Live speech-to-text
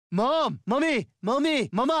Mommy,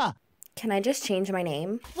 Mama. Can I just change my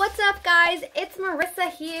name? What's up, guys? It's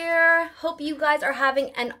Marissa here. Hope you guys are having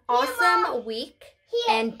an awesome week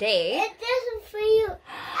and day. It isn't for you.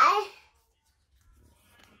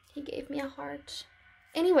 He gave me a heart.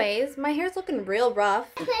 Anyways, my hair's looking real rough.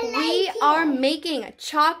 We are making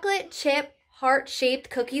chocolate chip heart-shaped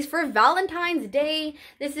cookies for Valentine's Day.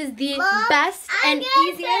 This is the best and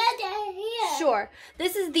easiest. Sure.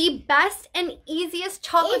 This is the best and easiest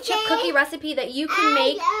chocolate chip cookie recipe that you can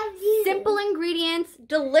make. Simple ingredients,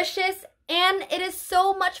 delicious, and it is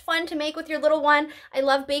so much fun to make with your little one. I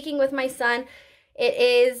love baking with my son. It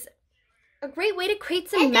is a great way to create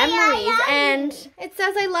some memories. And it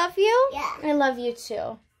says I love you? Yeah. I love you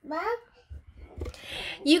too. Mom?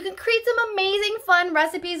 You can create some amazing fun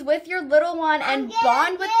recipes with your little one and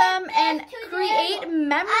bond with them and create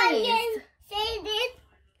memories. Say this.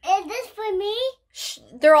 Is this for me?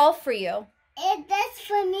 They're all for you. Is this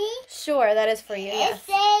for me? Sure, that is for you. Yes.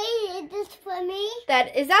 Is this for me?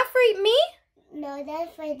 Is that for me? No,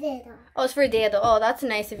 that's for Dada. Oh, it's for Dada. Oh, that's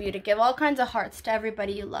nice of you to give all kinds of hearts to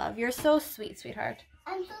everybody you love. You're so sweet, sweetheart.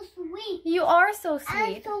 I'm so sweet. You are so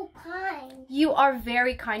sweet. I'm so kind. You are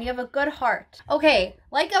very kind. You have a good heart. Okay,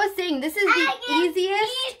 like I was saying, this is the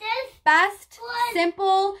easiest, best,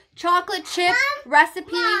 simple chocolate chip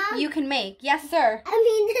recipe you can make. Yes, sir.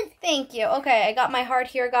 Thank you. Okay, I got my heart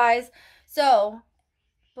here, guys. So,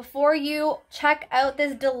 before you check out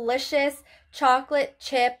this delicious chocolate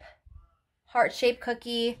chip heart-shaped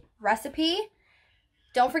cookie recipe,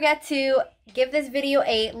 don't forget to give this video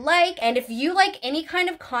a like, and if you like any kind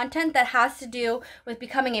of content that has to do with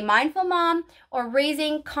becoming a mindful mom or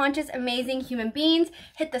raising conscious, amazing human beings,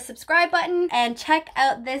 hit the subscribe button and check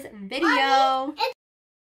out this video.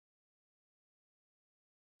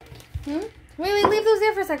 Wait, leave those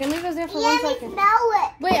there for a second. Leave those there for 1 second. Smell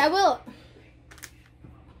it. Wait, I will.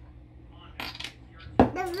 The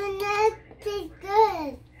vanilla tastes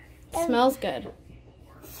good. Smells good.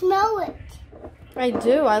 Smell it. I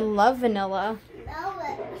do. I love vanilla. Smell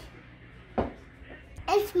it.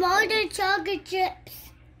 And smell the chocolate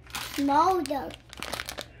chips. Smell them.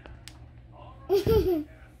 It's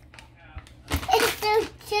so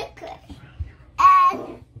chocolate.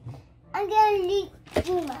 And I'm gonna eat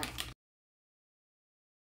Puma.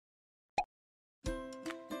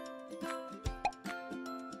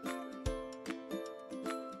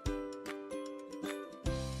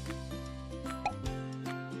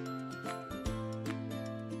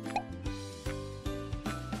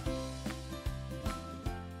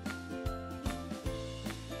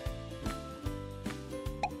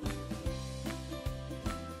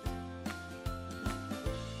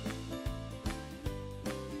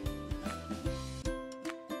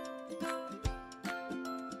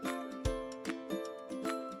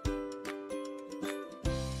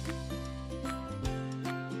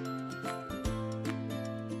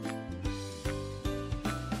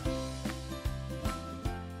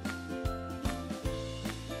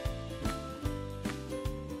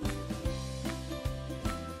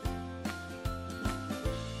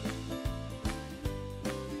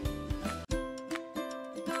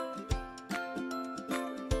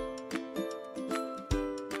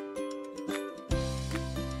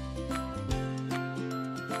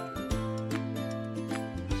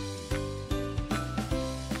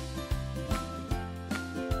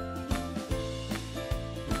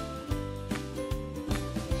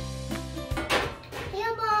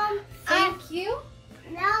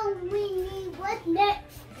 Now we need what's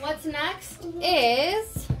next. What's next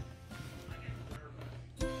is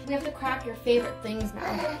we have to crack your favorite things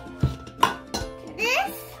now.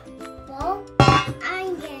 This? Well,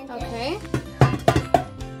 I'm getting it. Okay.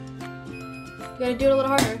 You gotta do it a little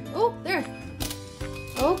harder. Oh, there.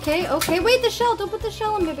 Okay. Wait, the shell. Don't put the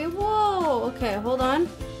shell in, baby. Whoa. Okay, hold on.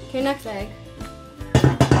 Okay, next egg.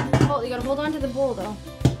 You gotta hold on to the bowl, though.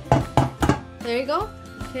 There you go.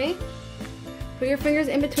 Okay. Put your fingers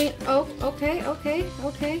in between. Oh, okay. Okay,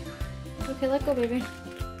 let go, baby.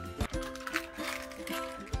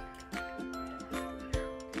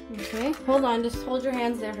 Okay, hold on. Just hold your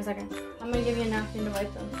hands there for a second. I'm gonna give you a napkin to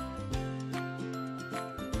wipe them.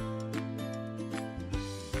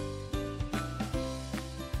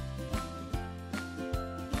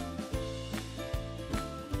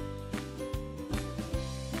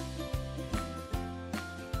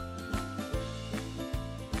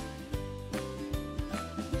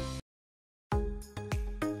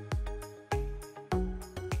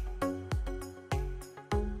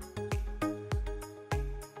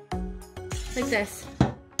 Like this.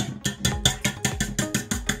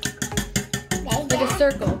 Like a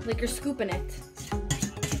circle, like you're scooping it.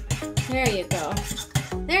 There you go.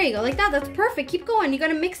 There you go, like that. That's perfect. Keep going. You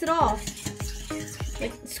gotta mix it all.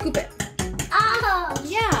 Like, scoop it. Oh!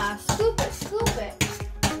 Yeah, scoop it, scoop it.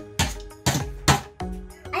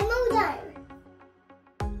 I'm all done.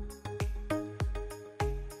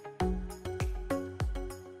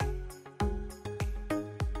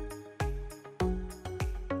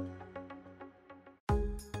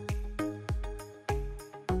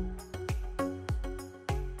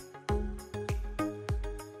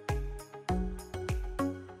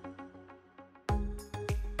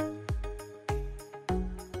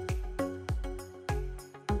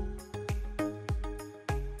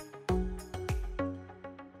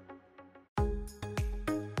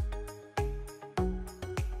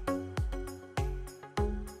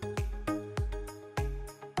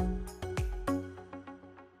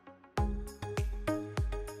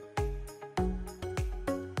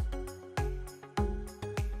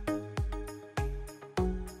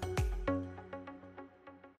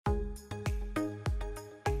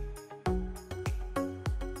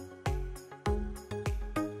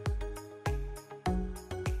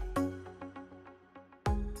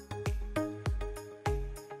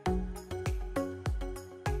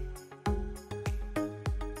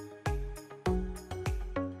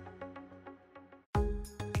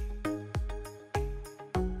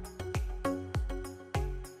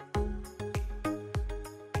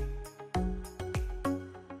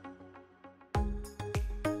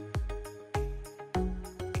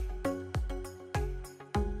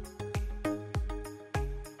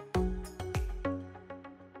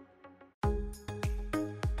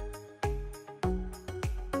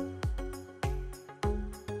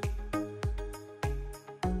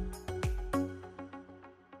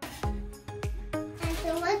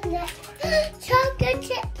 So what's next? Chocolate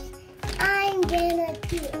chips. I'm gonna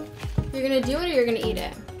do it. You're gonna do it or you're gonna eat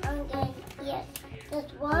it? I'm gonna, yes,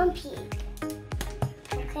 just one piece.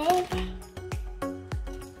 Okay?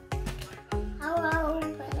 How will I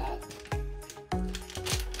open it?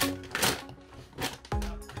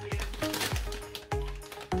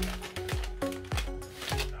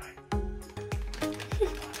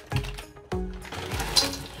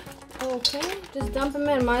 Okay, just dump them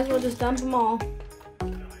in. Might as well just dump them all.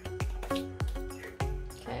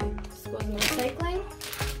 Okay, this goes in the recycling.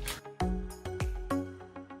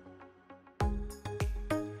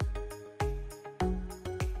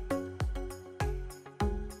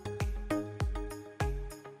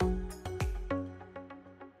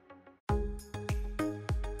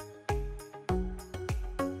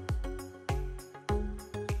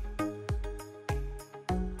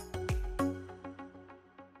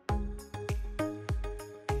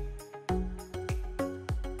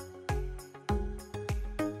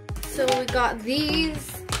 So we got these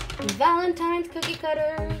Valentine's cookie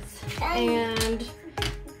cutters and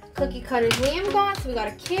cookie cutters Liam got. So we got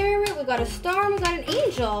a carrot, we got a star, and we got an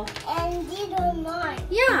angel. And these are mine.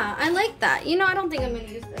 Yeah, I like that. You know, I don't think I'm gonna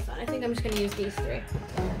use this one. I think I'm just gonna use these three.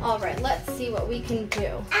 All right, let's see what we can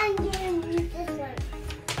do. I'm gonna use this one.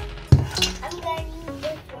 I'm gonna use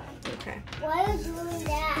this one. Okay. Why are you doing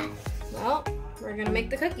that? Well, we're gonna make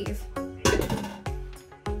the cookies.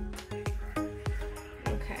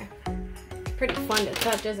 Okay. It's pretty fun to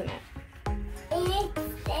touch, isn't it?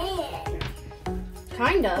 It's sand.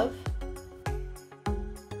 Kind of.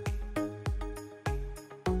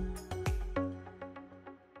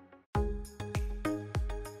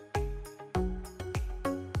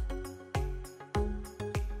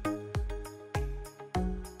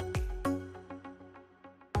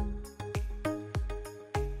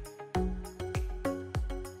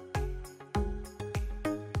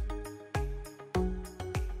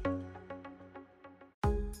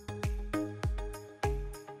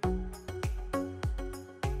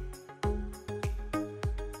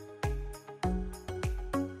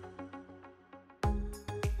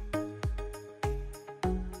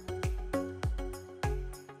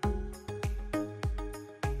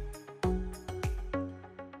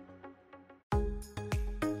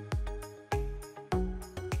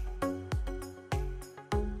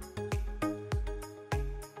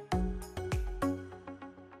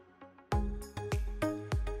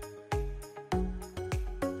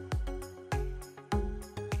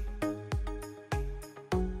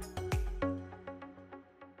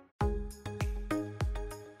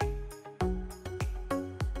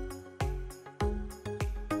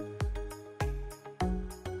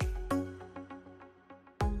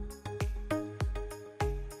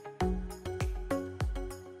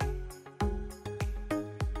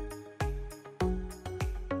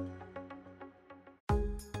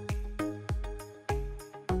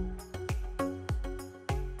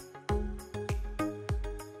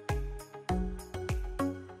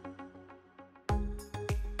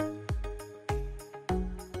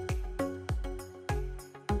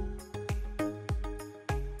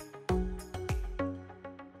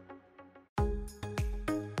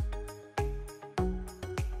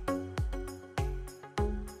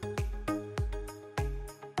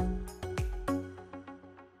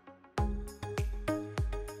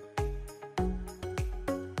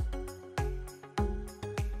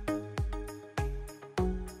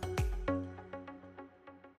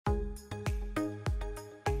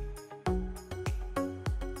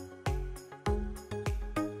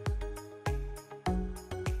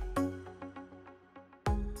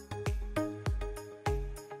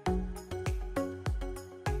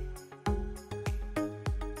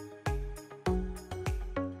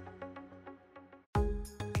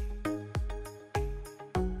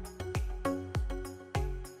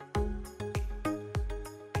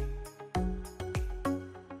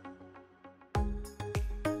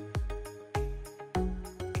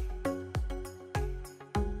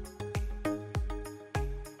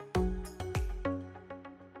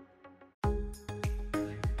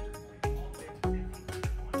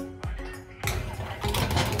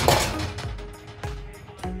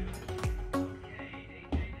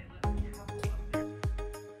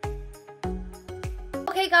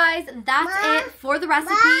 guys, that's it for the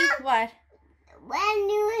recipe. What? When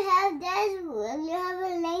you have this, will you have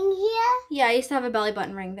a ring here? Yeah, I used to have a belly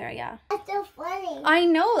button ring there, yeah. That's so funny. I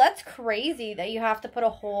know, that's crazy that you have to put a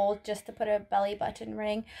hole just to put a belly button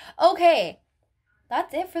ring. Okay,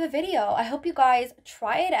 that's it for the video. I hope you guys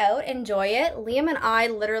try it out, enjoy it. Liam and I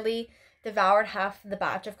literally devoured half the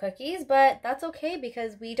batch of cookies, but that's okay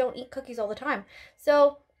because we don't eat cookies all the time.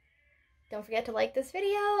 So don't forget to like this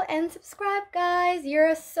video and subscribe, guys.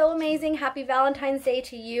 You're so amazing. Happy Valentine's Day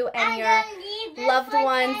to you and your loved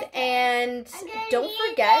ones. And don't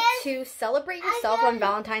forget to celebrate yourself on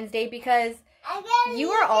Valentine's Day because you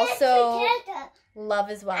are also love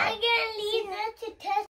as well. I'm gonna leave this to test.